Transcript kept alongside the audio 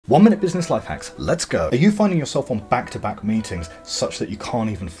1 minute business life hacks, let's go. Are you finding yourself on back-to-back meetings such that you can't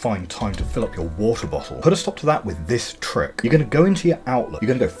even find time to fill up your water bottle? Put a stop to that with this trick. You're going to go into your Outlook, you're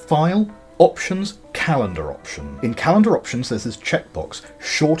going to go File, Options, Calendar option. In Calendar options, there's this checkbox,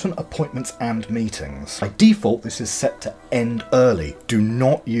 Shorten appointments and meetings. By default, this is set to end early. Do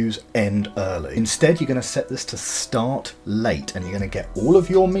not use end early. Instead, you're going to set this to start late, and you're going to get all of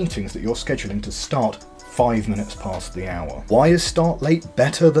your meetings that you're scheduling to start 5 minutes past the hour. Why is start late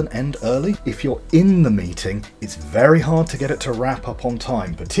better than end early? If you're in the meeting, it's very hard to get it to wrap up on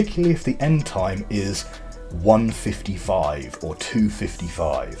time, particularly if the end time is 1:55 or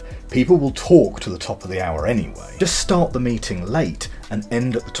 2:55. People will talk to the top of the hour anyway. Just start the meeting late and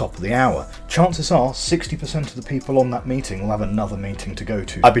end at the top of the hour. Chances are 60% of the people on that meeting will have another meeting to go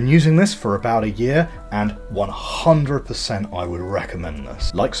to. I've been using this for about a year and 100% I would recommend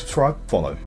this. Like, subscribe, follow.